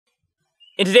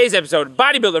In today's episode,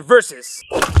 Bodybuilder versus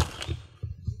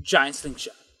Giant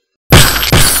Slingshot.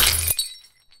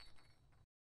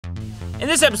 In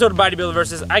this episode of Bodybuilder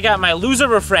versus, I got my loser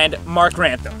of a friend, Mark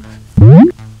Rantham.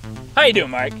 How you doing,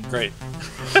 Mark? Great.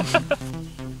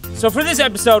 So for this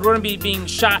episode, we're gonna be being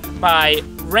shot by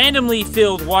randomly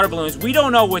filled water balloons. We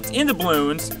don't know what's in the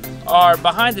balloons. Our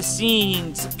behind the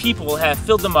scenes people have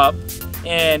filled them up,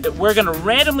 and we're gonna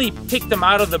randomly pick them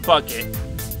out of the bucket.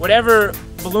 Whatever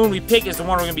balloon we pick is the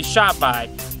one we're gonna be shot by.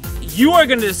 You are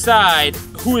gonna decide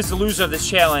who is the loser of this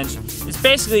challenge. It's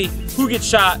basically who gets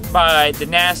shot by the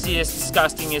nastiest,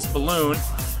 disgustingest balloon.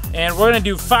 And we're gonna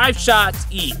do 5 shots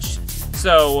each.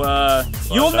 So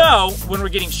you'll know when we're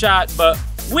getting shot, but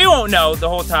we won't know the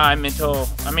whole time until,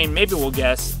 I mean, maybe we'll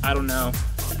guess. I don't know.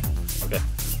 Okay.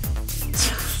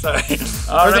 Sorry.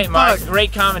 All right, Mark,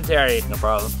 great commentary. No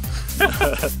problem.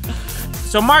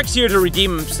 So Mark's here to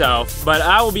redeem himself, but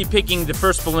I will be picking the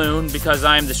first balloon because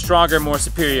I am the stronger, more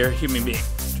superior human being.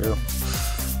 True.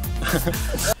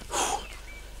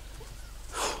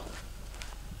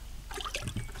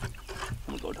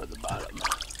 I'm gonna go to the bottom.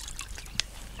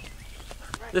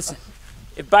 Listen,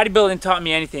 if bodybuilding taught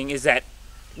me anything, is that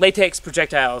latex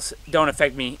projectiles don't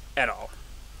affect me at all.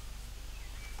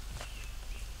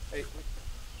 Hey.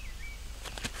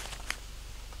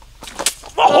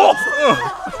 Oh!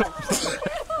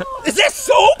 Is that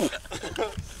soap?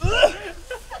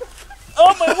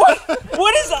 Oh my,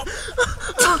 what is that?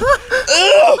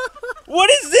 What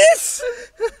is this?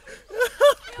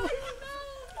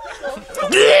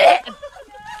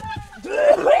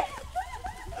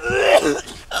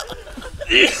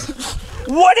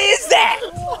 What is that?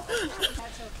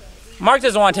 Mark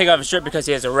doesn't want to take off his shirt because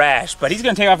he has a rash, but he's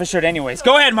going to take off his shirt anyways.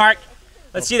 Go ahead, Mark.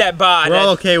 Let's see that bod. We're all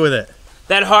okay with it.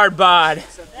 That hard bod.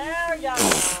 There we go.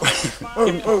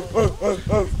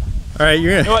 All right,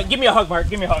 you're You know gonna. what? Give me a hug, Mark.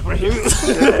 Give me a hug right here.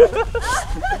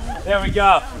 There we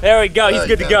go. There we go. He's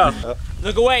good to go.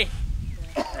 Look away.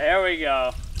 There we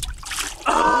go.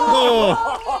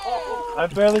 Oh, I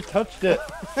barely touched it.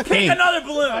 Pick Pink. another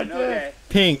balloon. Okay.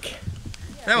 Pink.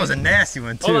 That was a nasty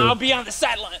one too. Hold on, I'll be on the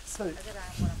sidelines.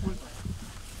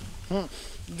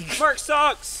 Mark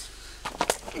sucks.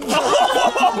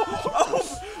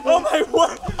 Oh my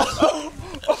word.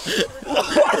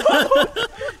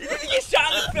 You didn't get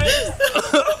shot in the face.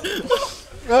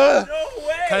 No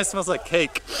way. Kind of smells like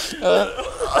cake.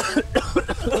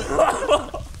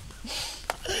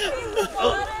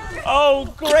 Oh,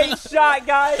 great shot,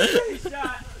 guys. Great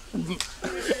shot.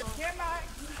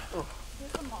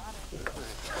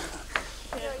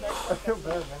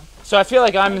 So I feel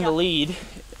like I'm in the lead.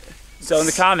 So in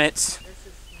the comments,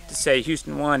 just say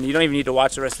Houston won. You don't even need to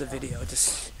watch the rest of the video.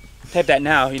 Just type that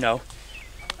now, you know,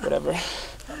 whatever.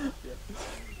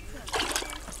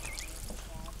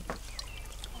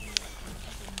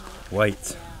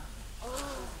 White.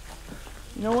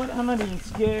 You know what? I'm not even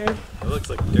scared. It looks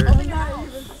like dirt.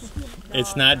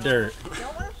 It's not dirt. You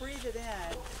don't want to freeze it in.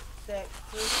 That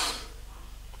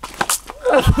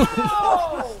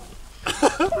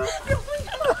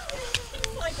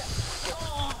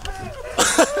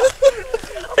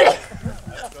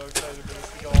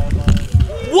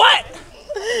What?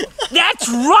 That's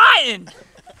rotten!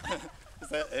 Is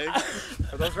that egg?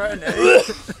 Are those rotten eggs?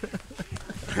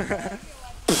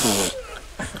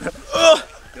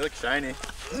 You look shiny.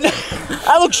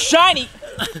 I look shiny.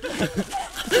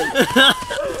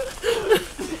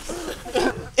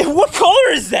 And what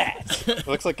color is that? It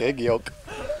looks like egg yolk.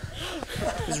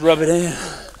 Just rub it in.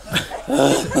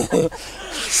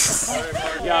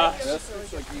 Yeah.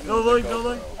 Go look, go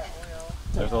look.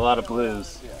 There's a lot of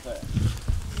blues.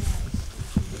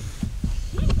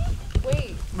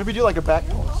 wait. Maybe do like a back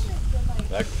pulse.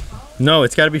 Back. No,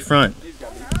 it's got to be front.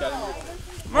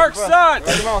 Mark sucks.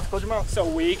 Close your mouth, close your mouth. So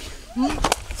weak.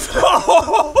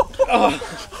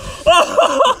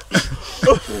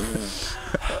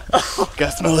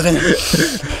 Gotta smell it in.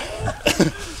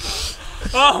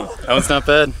 Oh, That one's not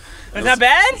bad. is that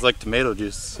bad? It's like tomato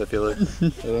juice, I feel like. I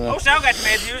don't know. Oh, Sal got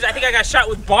tomato juice. I think I got shot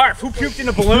with barf. Who puked in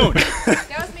a balloon?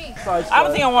 That was me. I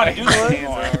don't think I want to do this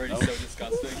anymore. Already so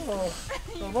disgusting.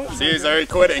 See, he's already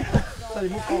quitting.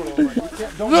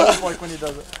 Don't move like when he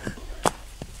does it.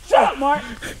 Shut up, Mark.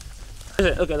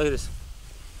 Look at this.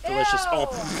 Delicious. Oh.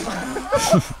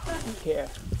 I don't care.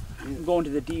 I'm going to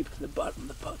the deep, the bottom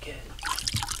of the bucket.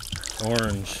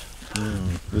 Orange.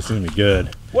 This is gonna be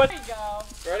good. What? There you go.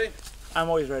 Ready? I'm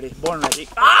always ready. Born ready.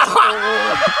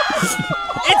 Ah!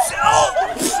 It's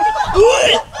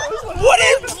what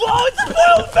is? Oh, it's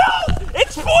spoiled milk!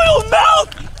 It's spoiled milk!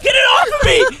 Get it off of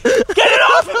me! Get it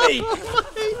off of me!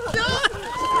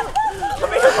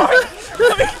 Come here, Mark.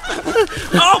 Come here.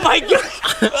 Oh my god!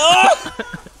 Oh.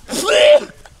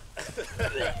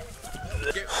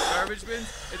 Garbage bins?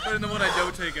 It's better than the one I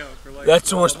don't take out for like. That's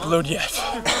the worst balloon yet.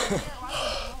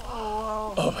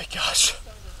 Oh my gosh.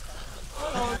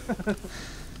 I'm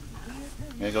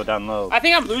gonna go down low. I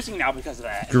think I'm losing now because of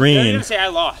that. Green. They're gonna say I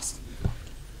lost.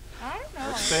 I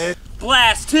don't know.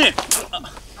 Blast him!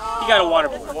 He got a water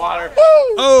balloon. Water.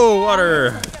 Oh,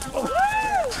 water.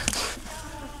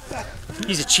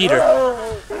 He's a cheater.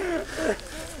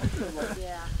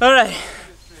 Alright.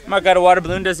 Mark got a water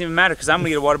balloon, doesn't even matter because I'm gonna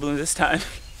get a water balloon this time.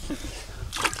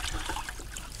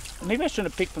 Maybe I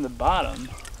shouldn't have picked from the bottom.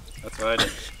 That's what I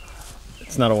did.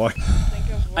 It's not a water.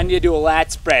 I need to do a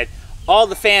lat spread. All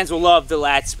the fans will love the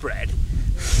lat spread.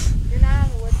 You're not on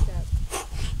the wood step.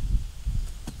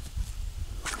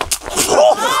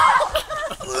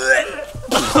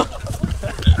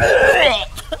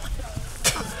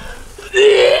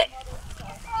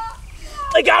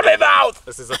 I got my mouth!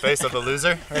 This is the face of the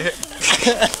loser right here.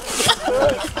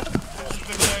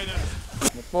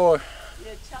 Boy.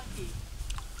 Yeah, chunky.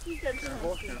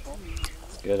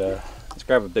 Let's get let's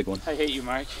grab a big one. I hate you,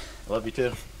 Mike. I love you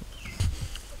too.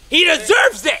 He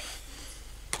deserves it!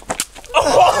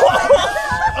 Oh,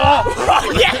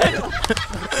 yeah!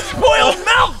 Spoiled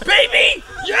milk, baby!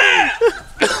 Yeah!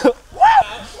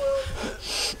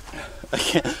 I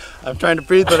can't. I'm trying to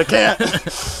breathe, but I can't.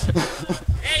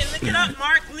 Hey, lick it up,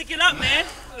 Mark. Lick it up, man.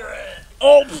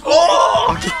 Oh!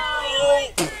 Oh!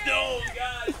 No,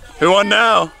 God. Who won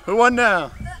now? Who won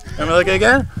now? Am I looking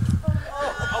again?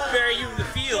 I'll bury you in the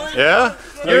field. Yeah?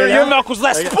 Your milk was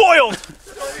less spoiled.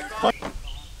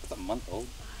 It's a month old.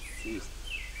 Jeez.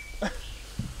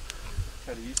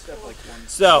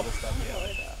 So,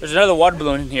 there's another water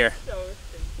balloon in here.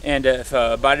 And if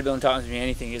bodybuilding taught me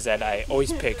anything, is that I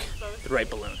always pick the right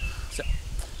balloon. So,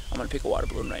 I'm gonna pick a water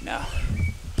balloon right now.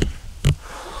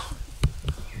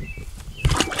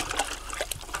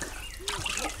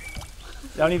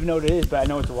 I don't even know what it is, but I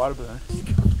know it's a water balloon.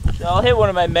 So I'll hit one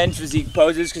of my men's physique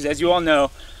poses, because as you all know,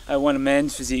 I won a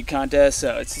men's physique contest,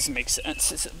 so it just makes sense.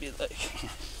 This will be like...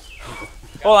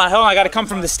 Hold on, I gotta come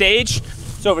from the stage.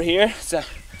 It's over here, so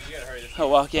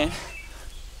I'll walk in.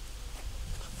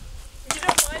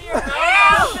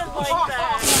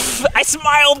 I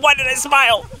smiled. Why did I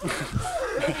smile?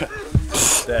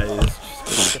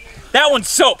 That one's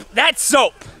soap. That's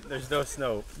soap. There's no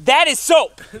snow. That is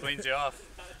soap. Cleans you off.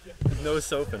 There's no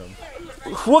soap in them.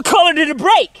 What color did it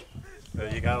break?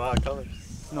 You got a lot of colors.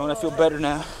 No, I feel better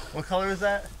now. What color is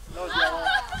that?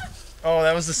 Oh,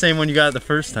 that was the same one you got the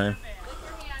first time.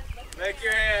 Make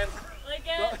your hand. Lick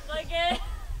it, lick it.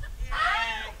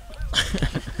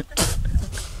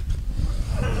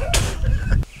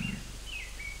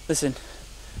 Listen,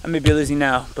 I may be losing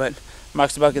now, but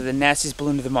Mark's about to get the nastiest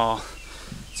balloon of them all.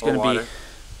 It's gonna be.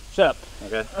 Shut up.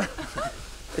 Okay.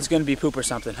 It's gonna be poop or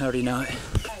something. I already know it.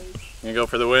 I'm gonna go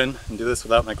for the win and do this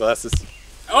without my glasses.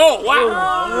 Oh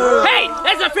wow! Hey,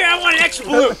 that's not fair. I want an extra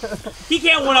balloon. He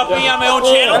can't one up me on my own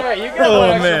channel. Alright, you got one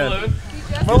extra balloon.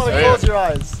 You might want to close your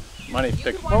eyes. Money,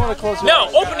 pick. You might want to close your No,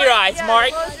 eyes. open your eyes, Mark.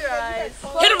 Close your eyes.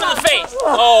 Hit him in the face.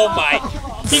 Oh my!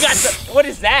 He got the. What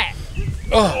is that?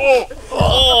 Oh!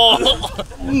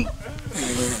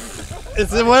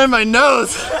 It's in one in my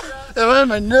nose. It went in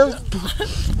my nose.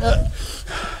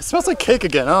 It smells like cake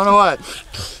again. I don't know why.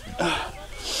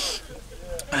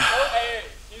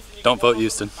 Don't vote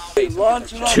Houston. 2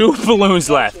 balloons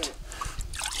left.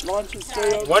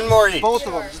 One more each. Both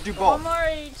of them. Just do both. One more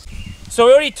each. So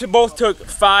we already both took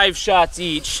 5 shots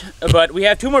each, but we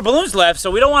have 2 more balloons left, so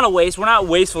we don't want to waste. We're not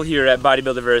wasteful here at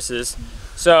Bodybuilder VS.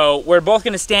 So we're both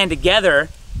going to stand together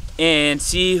and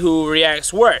see who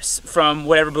reacts worse from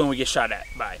whatever balloon we get shot at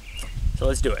by. So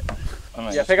let's do it.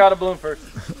 Yeah, pick out a balloon first.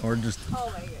 Or just.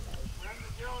 Oh my goodness.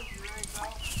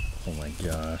 Oh my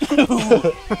gosh.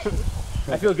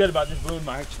 I feel good about this balloon,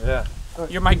 Mark. Yeah.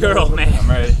 You're my girl, man. I'm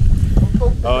ready.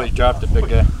 Oh, you dropped it, big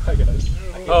guy.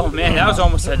 Oh man, that was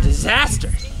almost a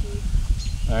disaster.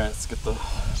 All right, let's get the.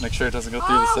 Make sure it doesn't go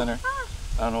through the center.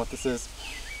 I don't know what this is.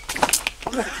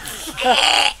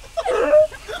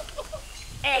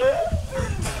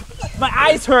 My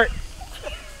eyes hurt.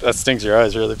 That stings your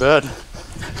eyes really bad.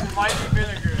 Might be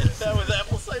vinegar. That was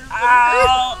apple cider vinegar.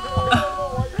 Ow.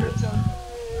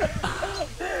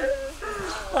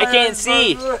 I can't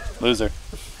see. Loser.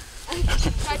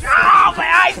 Oh,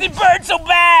 my eyes, they burn so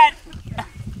bad.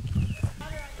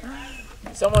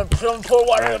 Someone pour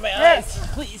water in my eyes,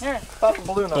 please. Pop a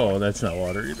balloon on. Oh, that's not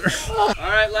water either.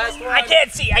 Alright, last one. I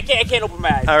can't see. I can't open my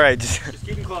eyes. All right. Just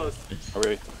keep them closed. Are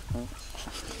we?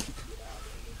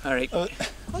 All right.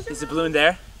 Is the balloon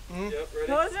there? Yep, ready.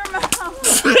 Close your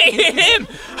mouth. Him.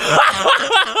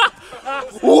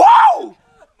 Whoa!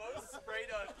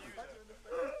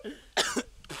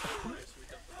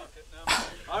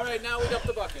 All right, now we dump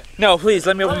the bucket. No, please,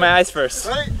 let me open my eyes first.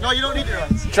 Right? No, you don't need your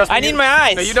eyes. Trust me. I need my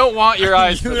eyes. No, you don't want your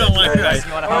eyes. You don't want your eyes.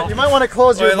 You might want to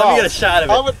close your mouth. Let me get a shot of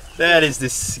it. I would, That is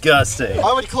disgusting.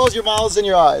 I would close your mouths and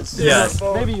your eyes. Yes.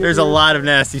 Maybe There's a lot of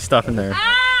nasty stuff in there.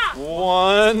 Ah!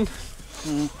 1,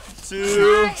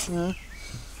 2,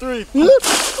 3.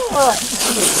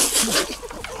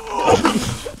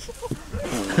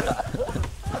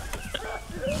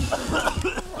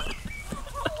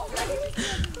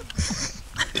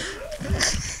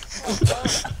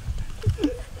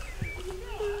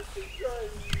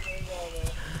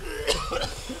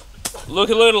 Look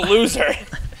at little loser.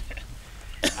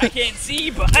 I can't see,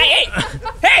 but hey,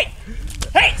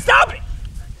 stop it!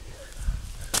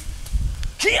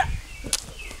 Kia!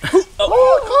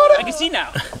 Oh, I can see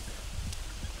now.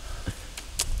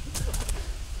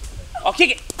 I'll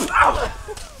kick it. Ow.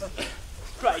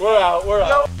 Right. We're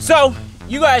out. So,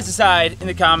 you guys decide in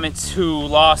the comments who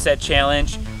lost that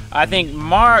challenge. I think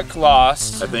Mark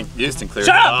lost. I think Houston clearly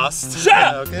Shut up! lost. Shut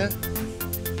up! Okay.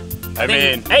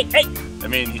 I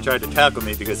mean, he tried to tackle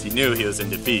me because he knew he was in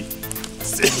defeat.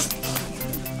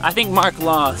 I think Mark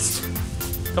lost.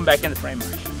 Come back in the frame,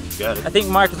 Mark. Got it. I think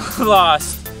Mark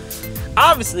lost.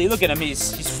 Obviously, look at him.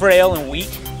 He's frail and weak.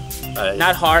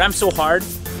 Not hard. I'm so hard.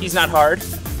 He's not hard.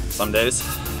 Some days.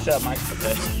 Shut up, Mark.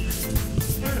 Okay.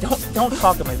 Don't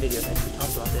talk in my videos. I should talk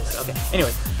about this. Okay.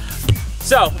 Anyway,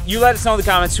 so you let us know in the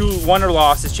comments who won or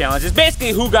lost this challenge. It's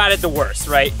basically who got it the worst,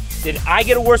 right? Did I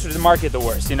get it worse or did Mark get the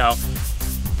worst? You know,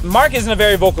 Mark isn't a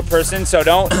very vocal person, so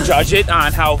don't judge it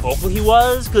on how vocal he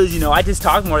was, because you know I just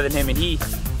talk more than him, and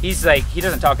he's like he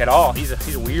doesn't talk at all. He's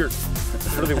weird,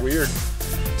 really weird.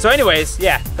 So, anyways,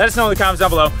 yeah, let us know in the comments down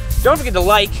below. Don't forget to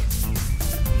like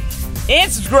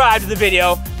and subscribe to the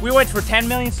video. We went for 10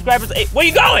 million subscribers. Hey, where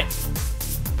you going?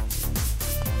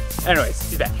 Anyways,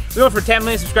 he's back. We went for 10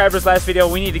 million subscribers last video.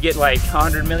 We need to get like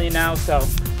 100 million now, so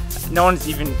no one's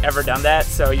even ever done that.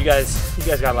 So you guys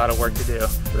got a lot of work to do.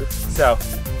 So,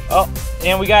 oh,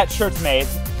 and we got shirts made.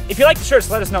 If you like the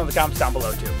shirts, let us know in the comments down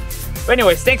below too. But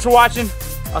anyways, thanks for watching.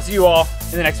 I'll see you all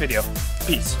in the next video.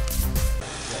 Peace.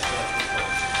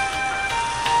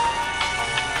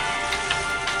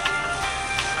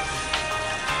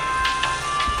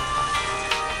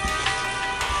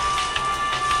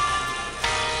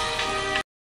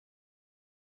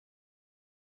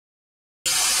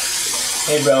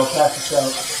 Hey bro, pass the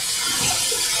soap.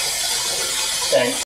 Thanks.